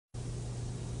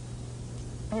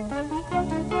Hi,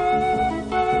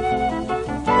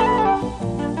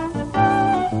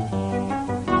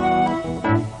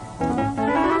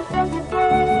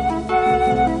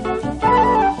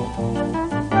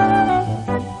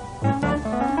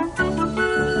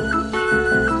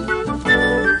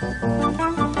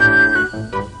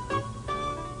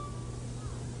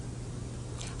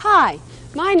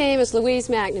 my name is Louise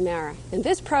McNamara, and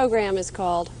this program is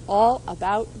called All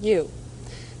About You.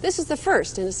 This is the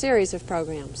first in a series of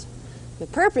programs. The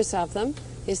purpose of them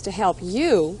is to help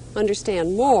you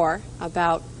understand more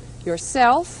about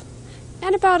yourself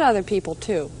and about other people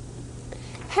too.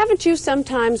 Haven't you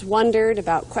sometimes wondered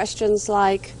about questions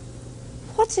like,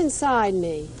 what's inside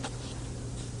me?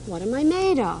 What am I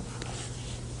made of?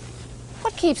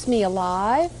 What keeps me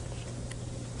alive?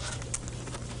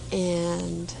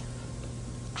 And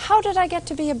how did I get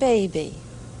to be a baby?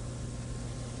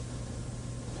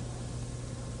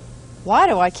 Why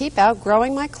do I keep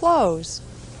outgrowing my clothes?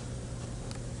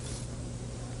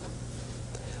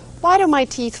 Why do my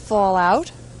teeth fall out?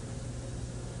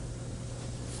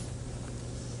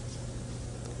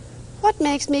 What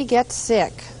makes me get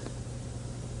sick?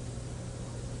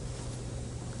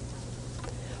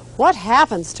 What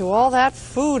happens to all that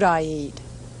food I eat?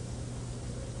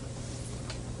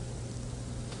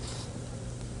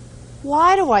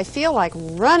 Why do I feel like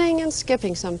running and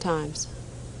skipping sometimes?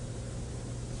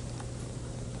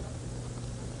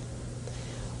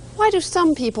 Why do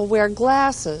some people wear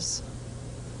glasses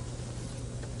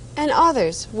and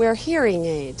others wear hearing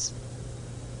aids?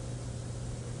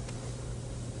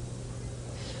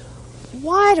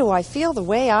 Why do I feel the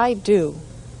way I do?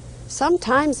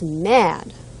 Sometimes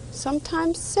mad,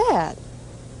 sometimes sad,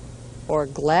 or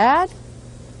glad,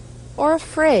 or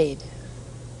afraid.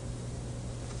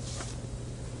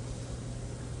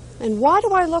 And why do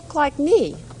I look like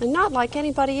me and not like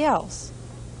anybody else?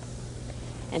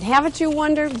 And haven't you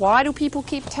wondered, why do people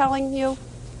keep telling you,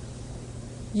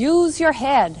 use your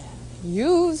head,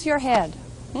 use your head?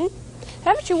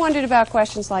 Haven't you wondered about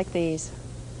questions like these?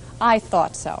 I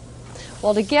thought so.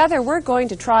 Well, together we're going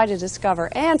to try to discover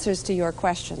answers to your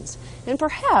questions. And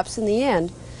perhaps in the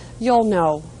end, you'll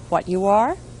know what you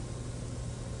are,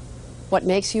 what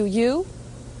makes you you,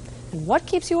 and what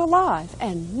keeps you alive,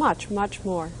 and much, much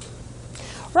more.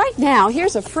 Right now,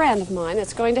 here's a friend of mine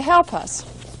that's going to help us.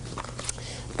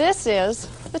 This is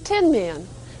the Tin Man.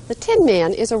 The Tin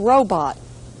Man is a robot.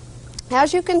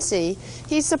 As you can see,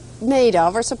 he's made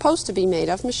of, or supposed to be made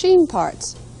of, machine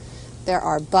parts. There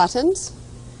are buttons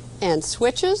and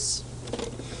switches.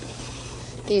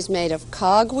 He's made of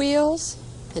cogwheels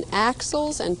and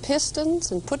axles and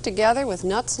pistons and put together with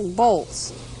nuts and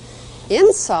bolts.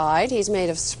 Inside, he's made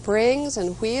of springs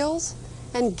and wheels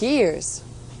and gears.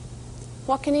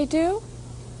 What can he do?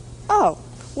 Oh,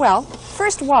 well,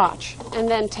 first watch and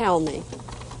then tell me.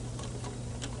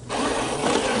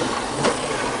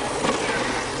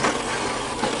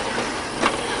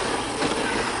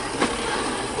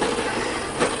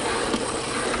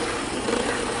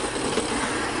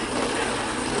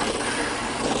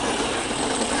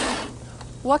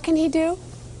 What can he do?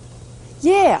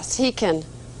 Yes, he can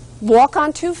walk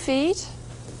on 2 feet,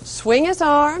 swing his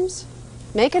arms,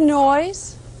 make a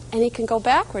noise, and he can go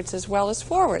backwards as well as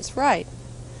forwards, right?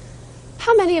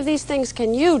 How many of these things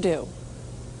can you do?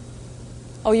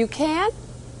 Oh, you can?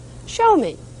 Show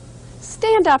me.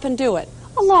 Stand up and do it,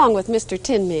 along with Mr.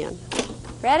 Tin Man.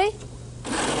 Ready?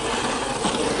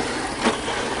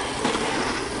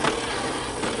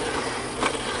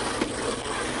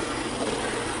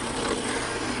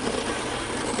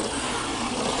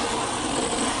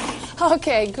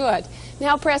 Okay, good.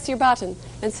 Now press your button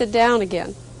and sit down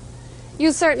again.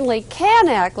 You certainly can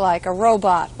act like a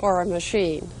robot or a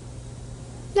machine.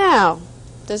 Now,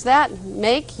 does that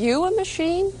make you a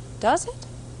machine? Does it?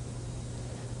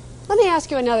 Let me ask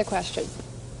you another question.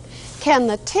 Can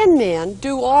the Tin Man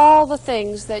do all the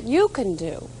things that you can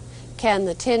do? Can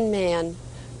the Tin Man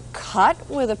cut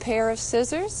with a pair of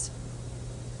scissors?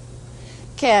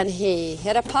 Can he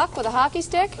hit a puck with a hockey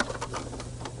stick?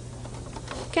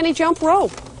 Can he jump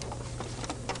rope?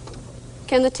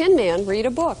 Can the Tin Man read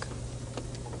a book?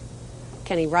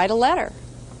 Can he write a letter?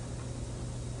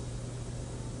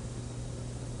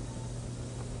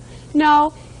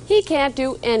 No, he can't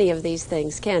do any of these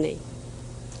things, can he?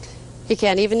 He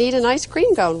can't even eat an ice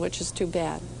cream cone, which is too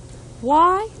bad.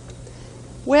 Why?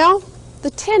 Well,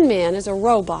 the Tin Man is a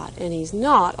robot, and he's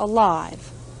not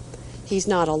alive. He's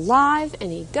not alive,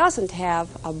 and he doesn't have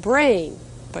a brain,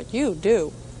 but you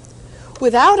do.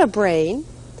 Without a brain,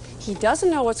 he doesn't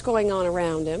know what's going on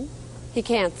around him. He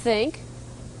can't think.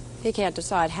 He can't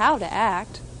decide how to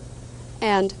act.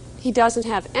 And He doesn't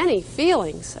have any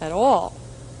feelings at all.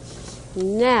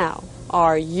 Now,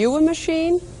 are you a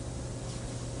machine?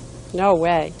 No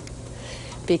way.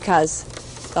 Because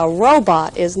the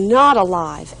robot is not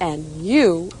alive, and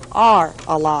you are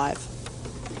alive.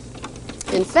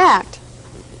 In fact,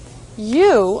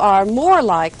 you are more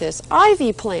like this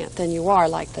ivy plant than you are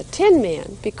like the Tin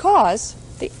Man, because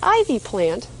the ivy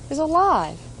plant is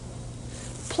alive.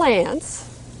 Plants,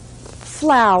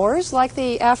 flowers like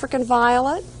the African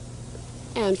violet,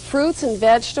 and fruits and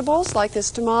vegetables like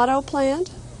this tomato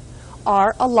plant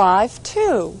are alive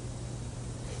too.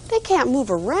 They can't move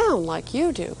around like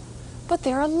you do, but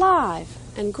they're alive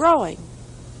and growing.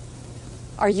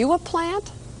 Are you a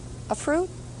plant, a fruit,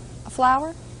 a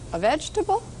flower, a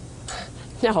vegetable?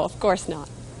 No, of course not.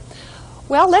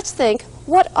 Well, let's think,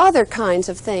 what other kinds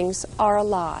of things are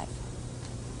alive?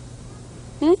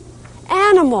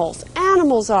 Animals.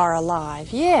 Animals are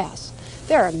alive, yes.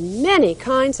 There are many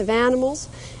kinds of animals,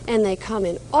 and they come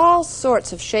in all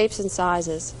sorts of shapes and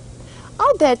sizes.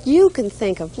 I'll bet you can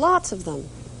think of lots of them.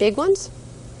 Big ones,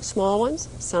 small ones,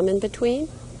 some in between.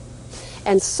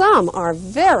 And some are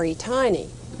very tiny,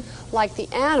 like the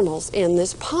animals in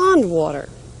this pond water.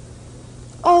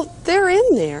 Oh, they're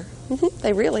in there.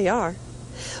 They really are.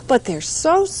 But they're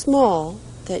so small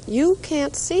that you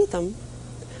can't see them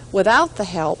without the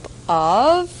help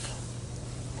of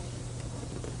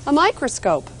a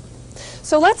microscope.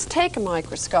 So let's take a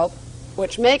microscope,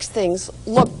 which makes things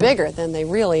look bigger than they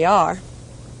really are,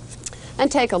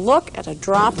 and take a look at a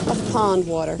drop of pond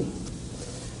water.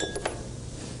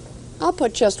 I'll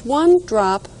put just one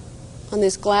drop on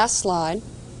this glass slide,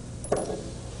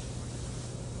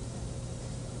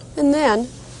 and then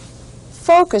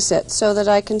focus it so that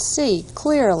I can see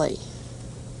clearly.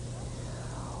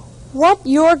 What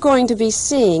you're going to be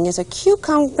seeing is a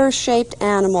cucumber-shaped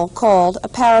animal called a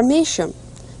paramecium.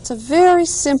 It's a very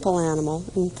simple animal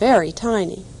and very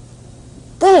tiny.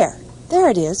 There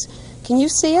it is. Can you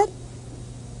see it?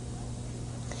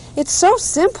 It's so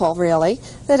simple, really,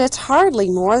 that it's hardly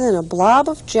more than a blob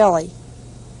of jelly.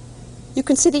 You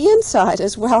can see the inside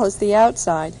as well as the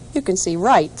outside. You can see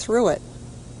right through it.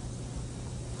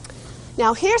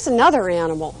 Now here's another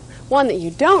animal, one that you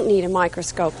don't need a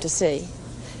microscope to see.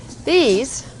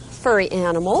 These furry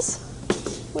animals,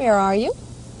 where are you?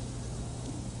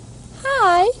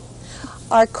 Hi,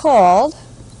 are called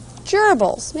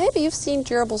gerbils. Maybe you've seen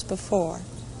gerbils before.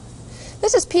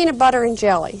 This is peanut butter and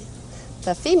jelly.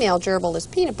 The female gerbil is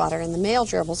peanut butter and the male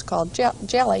gerbil is called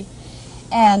jelly.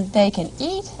 And they can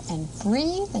eat and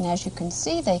breathe, and as you can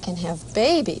see, they can have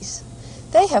babies.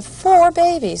 They have 4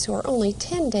 babies who are only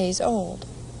 10 days old.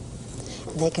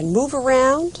 And they can move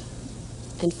around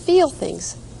and feel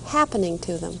things happening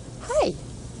to them. Hi,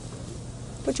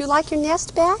 would you like your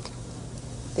nest back?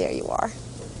 There you are.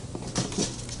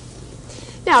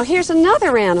 Now here's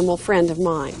another animal friend of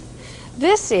mine.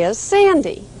 This is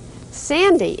Sandy.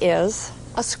 Sandy is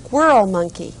a squirrel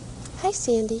monkey. Hi,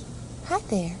 Sandy. Hi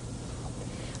there.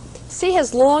 See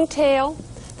his long tail?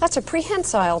 That's a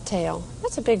prehensile tail.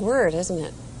 That's a big word, isn't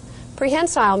it?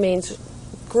 Prehensile means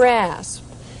grasp.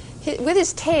 With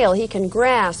his tail, he can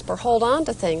grasp or hold on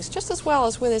to things just as well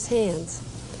as with his hands.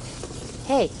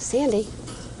 Hey, Sandy,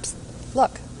 psst,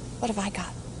 look, what have I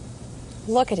got?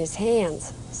 Look at his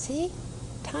hands. See?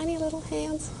 Tiny little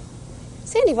hands.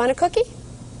 Sandy, want a cookie?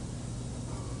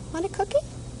 Want a cookie?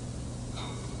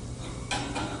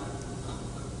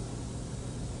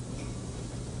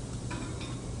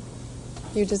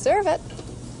 You deserve it.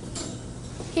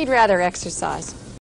 He'd rather exercise.